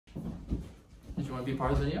you want to be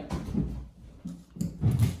part of the video?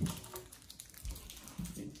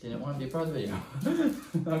 You didn't want to be part of the video.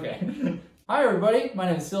 Okay. Hi everybody, my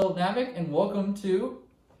name is Sil Navik and welcome to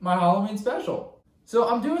my Halloween special. So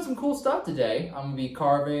I'm doing some cool stuff today. I'm going to be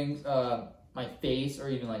carving my face, or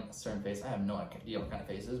even like a certain face. I have no idea what kind of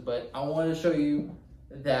faces, but I wanted to show you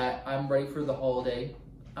that I'm ready for the holiday.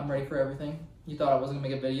 I'm ready for everything. You thought I wasn't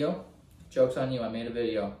going to make a video? Joke's on you, I made a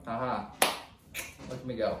video. Haha. Look at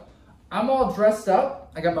me go. I'm all dressed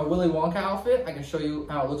up. I got my Willy Wonka outfit. I can show you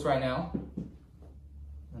how it looks right now.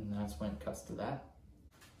 And that's when it cuts to that.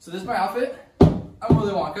 So this is my outfit. I'm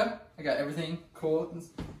Willy Wonka. I got everything cool. It's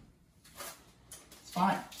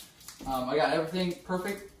fine. I got everything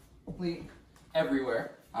perfectly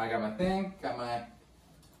everywhere. I got my thing, got my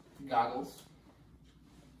goggles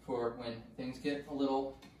for when things get a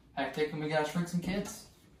little hectic and we gotta shrink some kids.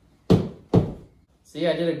 See,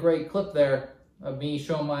 I did a great clip there of me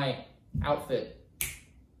showing my outfit.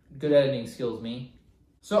 Good editing skills, me.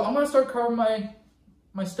 So I'm gonna start carving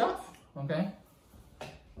my stuff, okay?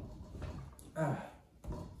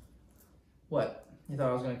 What? You thought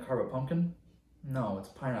I was gonna carve a pumpkin? No, it's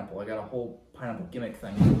pineapple. I got a whole pineapple gimmick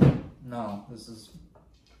thing. No, it's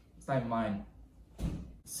not even mine.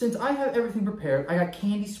 Since I have everything prepared, I got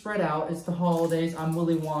candy spread out. It's the holidays. I'm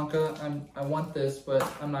Willy Wonka. I want this, but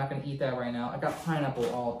I'm not gonna eat that right now. I got pineapple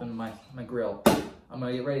all up in my grill. I'm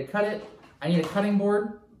gonna get ready to cut it. I need a cutting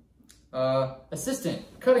board. Assistant,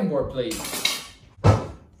 cutting board, please.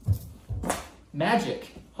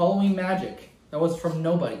 Magic, Halloween magic. That was from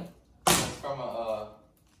nobody. It's from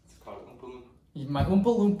it's called Oompa Loompa. My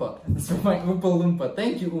Oompa Loompa. It's from my Oompa Loompa.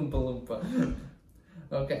 Thank you, Oompa Loompa.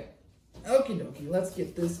 Okay. Okie dokie, let's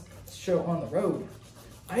get this show on the road.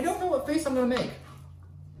 I don't know what face I'm gonna make.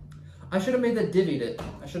 I should have made that divvied it.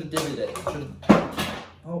 I should have divvied it.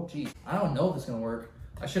 Oh geez, I don't know if it's gonna work.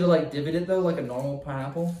 I should have like divvied it though, like a normal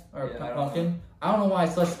pineapple or pumpkin. I don't know why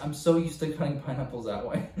I'm so used to cutting pineapples that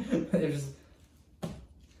way.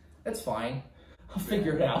 It's fine. I'll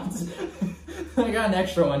figure it out. I got an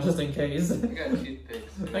extra one just in case. I got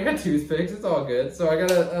toothpicks. I got toothpicks. It's all good. So I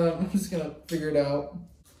gotta. I'm just gonna figure it out.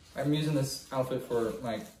 I'm using this outfit for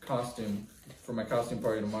my costume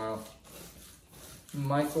party tomorrow.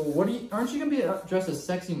 Michael, aren't you gonna be dressed as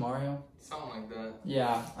sexy Mario? Something like that.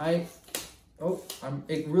 Yeah, I'm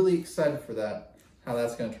really excited for that. How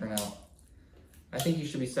that's gonna turn out. I think you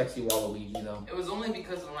should be sexy Waluigi though. It was only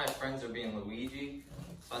because one of my friends are being Luigi,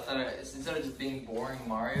 so I thought instead of just being boring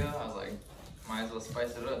Mario, I was like, might as well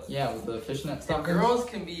spice it up. Yeah, with the fishnet stuff. Girls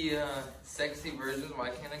can be sexy versions.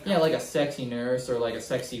 Why can't I? Yeah, like a sexy nurse or like a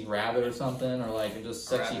sexy rabbit or something, or like just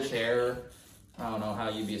sexy rabbit. Chair. I don't know how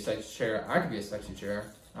you'd be a sexy chair. I could be a sexy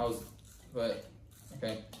chair. But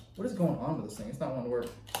okay. What is going on with this thing? It's not wanting to work.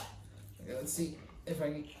 Okay, let's see if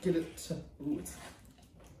I can get it to. Ooh, it's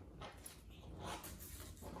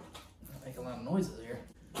make a lot of noises here.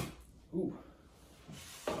 Ooh.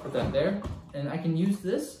 Put that there, and I can use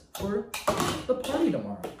this for the party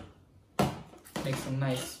tomorrow. Make some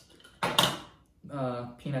nice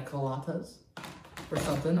pina coladas or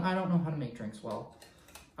something. I don't know how to make drinks well.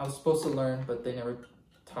 I was supposed to learn, but they never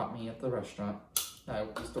taught me at the restaurant I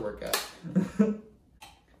used to work at.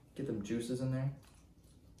 Get them juices in there.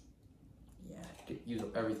 Yeah, use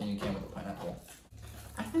everything you can with a pineapple.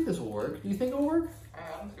 I think this will work. Do you think it'll work?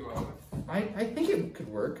 I don't see why. I think it could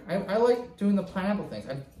work. I like doing the pineapple things.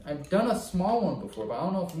 I've done a small one before, but I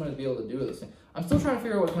don't know if I'm going to be able to do this thing. I'm still trying to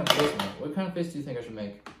figure out what kind of face to make. What kind of face do you think I should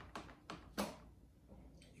make?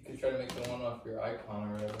 You could try to make the one off your icon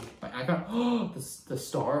or whatever. My icon? Oh, the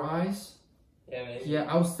star eyes? Yeah, maybe.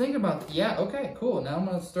 Yeah, I was thinking about, yeah, okay, cool. Now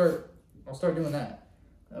I'll start doing that.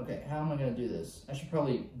 Okay, how am I going to do this? I should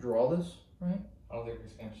probably draw this, right? I don't think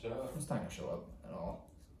it's going to show up. It's not going to show up at all.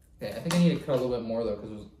 Okay, I think I need to cut a little bit more though,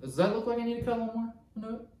 because does that look like I need to cut a little more into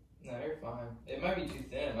it? No, you're fine. It might be too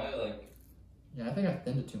thin. It might like. Yeah, I think I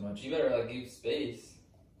thinned it too much. You better like give space.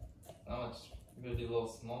 Not much. You better do little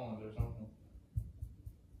small ones or something.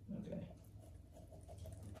 Okay.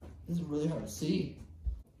 This is really hard to see.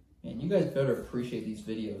 Man, you guys better appreciate these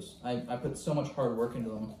videos. I put so much hard work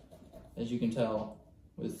into them, as you can tell,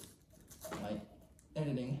 with my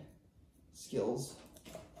editing skills.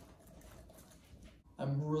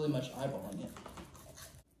 I'm really much eyeballing it.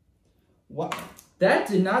 What? That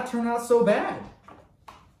did not turn out so bad.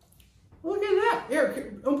 Look at that.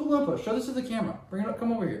 Here, Oompa Loompa, show this to the camera. Bring it up,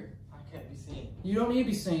 come over here. I can't be seen. You don't need to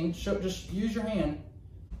be seen. Just use your hand.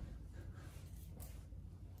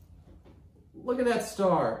 Look at that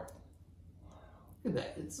star. Look at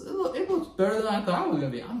that. It looks better than I thought it was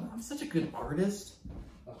going to be. I'm such a good artist.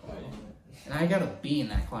 Okay. And I got a B in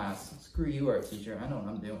that class. Screw you, art teacher. I know what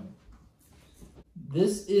I'm doing.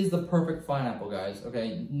 This is the perfect pineapple, guys.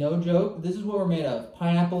 Okay, no joke. This is what we're made of.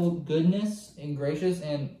 Pineapple goodness and gracious,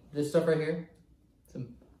 and this stuff right here.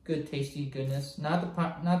 Some good, tasty goodness. Not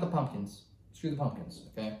the pumpkins. Screw the pumpkins,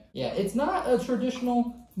 okay? Yeah, it's not a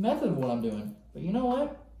traditional method of what I'm doing. But you know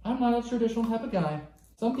what? I'm not a traditional type of guy.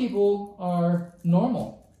 Some people are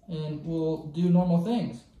normal and will do normal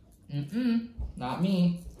things. Not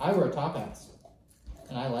me. I wear top hats,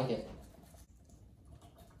 and I like it.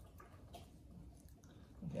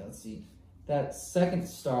 Okay, let's see. That second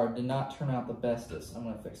star did not turn out the bestest. I'm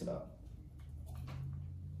gonna fix it up.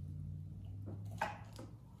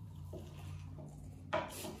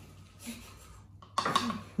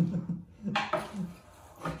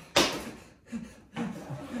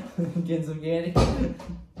 Getting some candy.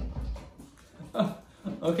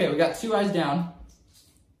 Okay, we got 2 eyes down.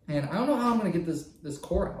 And I don't know how I'm gonna get this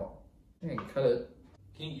core out. I think I can cut it.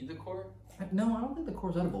 Can you eat the core? No, I don't think the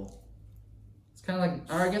core's edible. It's kind of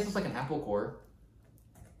like, or I guess it's like an apple core.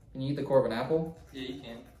 Can you eat the core of an apple? Yeah, you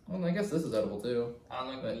can. Well, I guess this is edible too. I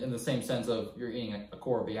don't know. But in the same sense of you're eating a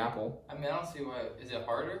core of the apple. I mean, I don't see why. Is it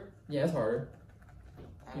harder? Yeah, it's harder.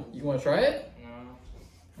 You want to try it? No.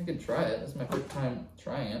 I could try it. This is my first time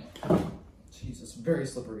trying it. Jesus, very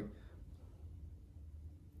slippery.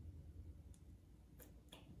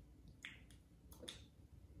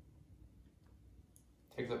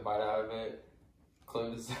 Takes a bite out of it.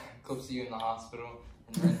 Clips you in the hospital.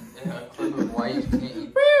 And then a clip of white you can't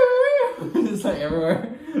eat. It's like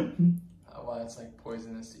everywhere. Why it's like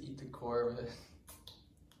poisonous to eat the core of it.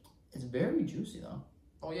 It's very juicy though.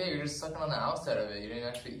 Oh yeah, you're just sucking on the outside of it. You didn't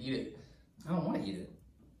actually eat it. I don't want to eat it.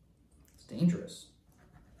 It's dangerous.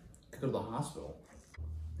 I could go to the hospital.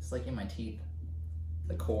 It's like in my teeth.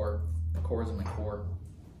 The core. The core's in my core.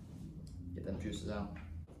 Get them juices out.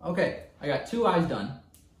 Okay, I got 2 eyes done.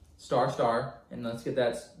 Star, star, and let's get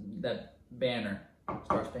that banner.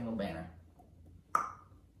 Star Spangled Banner.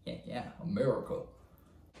 Yeah, America.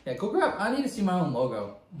 Yeah, go grab, I need to see my own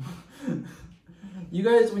logo. You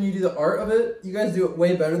guys, when you do the art of it, you guys do it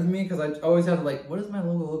way better than me because I always have to like, what does my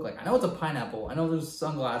logo look like? I know it's a pineapple. I know there's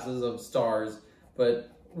sunglasses of stars,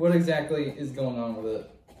 but what exactly is going on with it?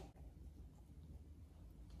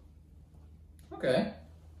 Okay.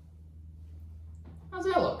 How's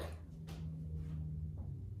that look?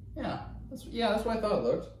 Yeah, that's what I thought it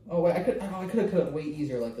looked. Oh wait, I could have cut it way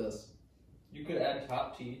easier like this. You could add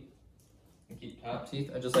top teeth and keep top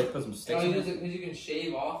Teeth? I just like put some sticks in it. Because you can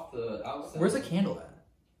shave off the outside. Where's the candle at?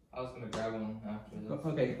 I was gonna grab one after this.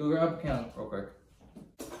 Okay, go grab a candle real quick.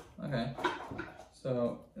 Okay,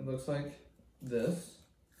 so it looks like this.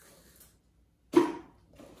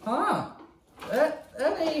 Huh? That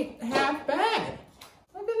ain't half bad.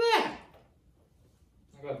 Look at that.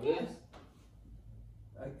 I got this.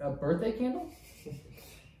 A birthday candle?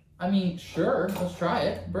 I mean, sure, let's try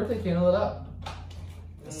it. Birthday candle it up.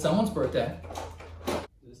 It's someone's birthday.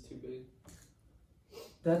 Is this too big?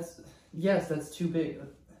 Yes, that's too big.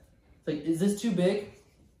 It's like, is this too big?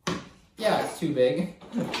 Yeah, it's too big.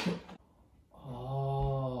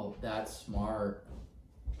 Oh, that's smart.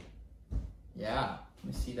 Yeah,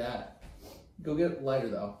 let me see that. Go get a lighter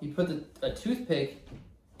though. You put a toothpick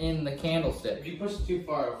in the candlestick. If you push it too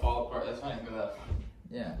far, it'll fall apart. That's fine. Go that.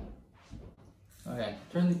 Yeah. Okay,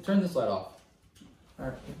 turn this light off.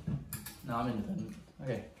 Alright. No, I'm independent.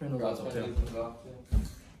 Okay, turn the lights off too.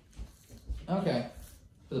 Okay.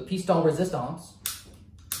 For the piece de resistance.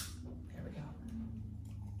 There we go.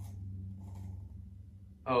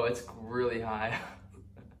 Oh, it's really high.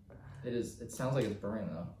 It is. It sounds like it's burning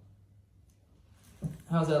though.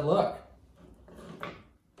 How's that look?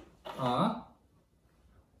 Huh?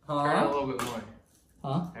 Turn it a little bit more.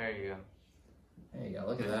 Huh? There you go. There you go.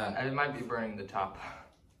 Look at that. It might be burning the top.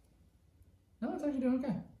 No, it's actually doing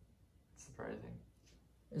okay. Surprising.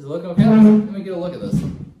 Is it looking okay? Let me get a look at this.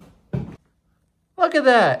 Look at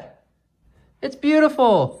that. It's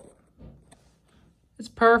beautiful. It's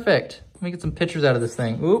perfect. Let me get some pictures out of this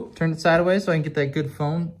thing. Oop, turn it sideways so I can get that good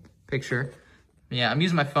phone picture. Yeah, I'm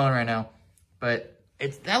using my phone right now, but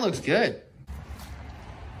that looks good.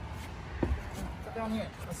 Put down here.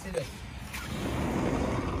 Let's see this.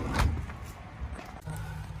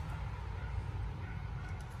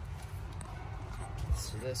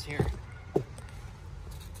 Let's see this here.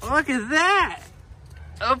 Look at that!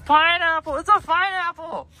 A pineapple! It's a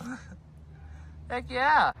pineapple! Heck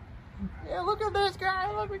yeah! Yeah, look at this,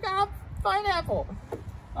 guy! Look, we got a pineapple!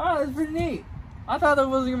 Oh, that's pretty neat. I thought that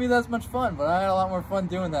wasn't gonna be that much fun, but I had a lot more fun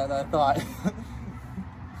doing that than I thought.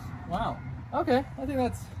 Wow. Okay, I think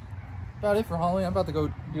that's about it for Halloween. I'm about to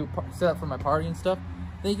go set up for my party and stuff.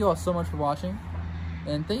 Thank you all so much for watching.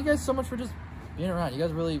 And thank you guys so much for just being around. You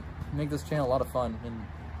guys really make this channel a lot of fun, and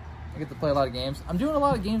I get to play a lot of games. I'm doing a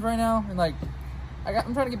lot of games right now, and like,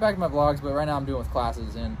 I'm trying to get back to my vlogs, but right now I'm doing with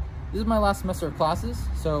classes, and this is my last semester of classes,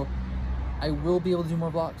 so I will be able to do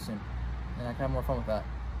more vlogs soon, and I can have more fun with that.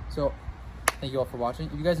 So, thank you all for watching.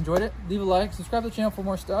 If you guys enjoyed it, leave a like, subscribe to the channel for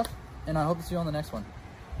more stuff, and I hope to see you on the next one.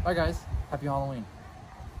 Bye guys, happy Halloween.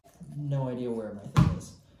 No idea where my thing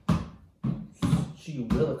is. Gee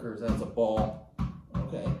willikers, that's a ball.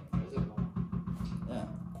 Okay. Yeah.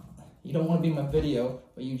 You don't want to be in my video,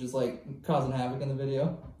 but you just like causing havoc in the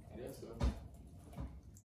video.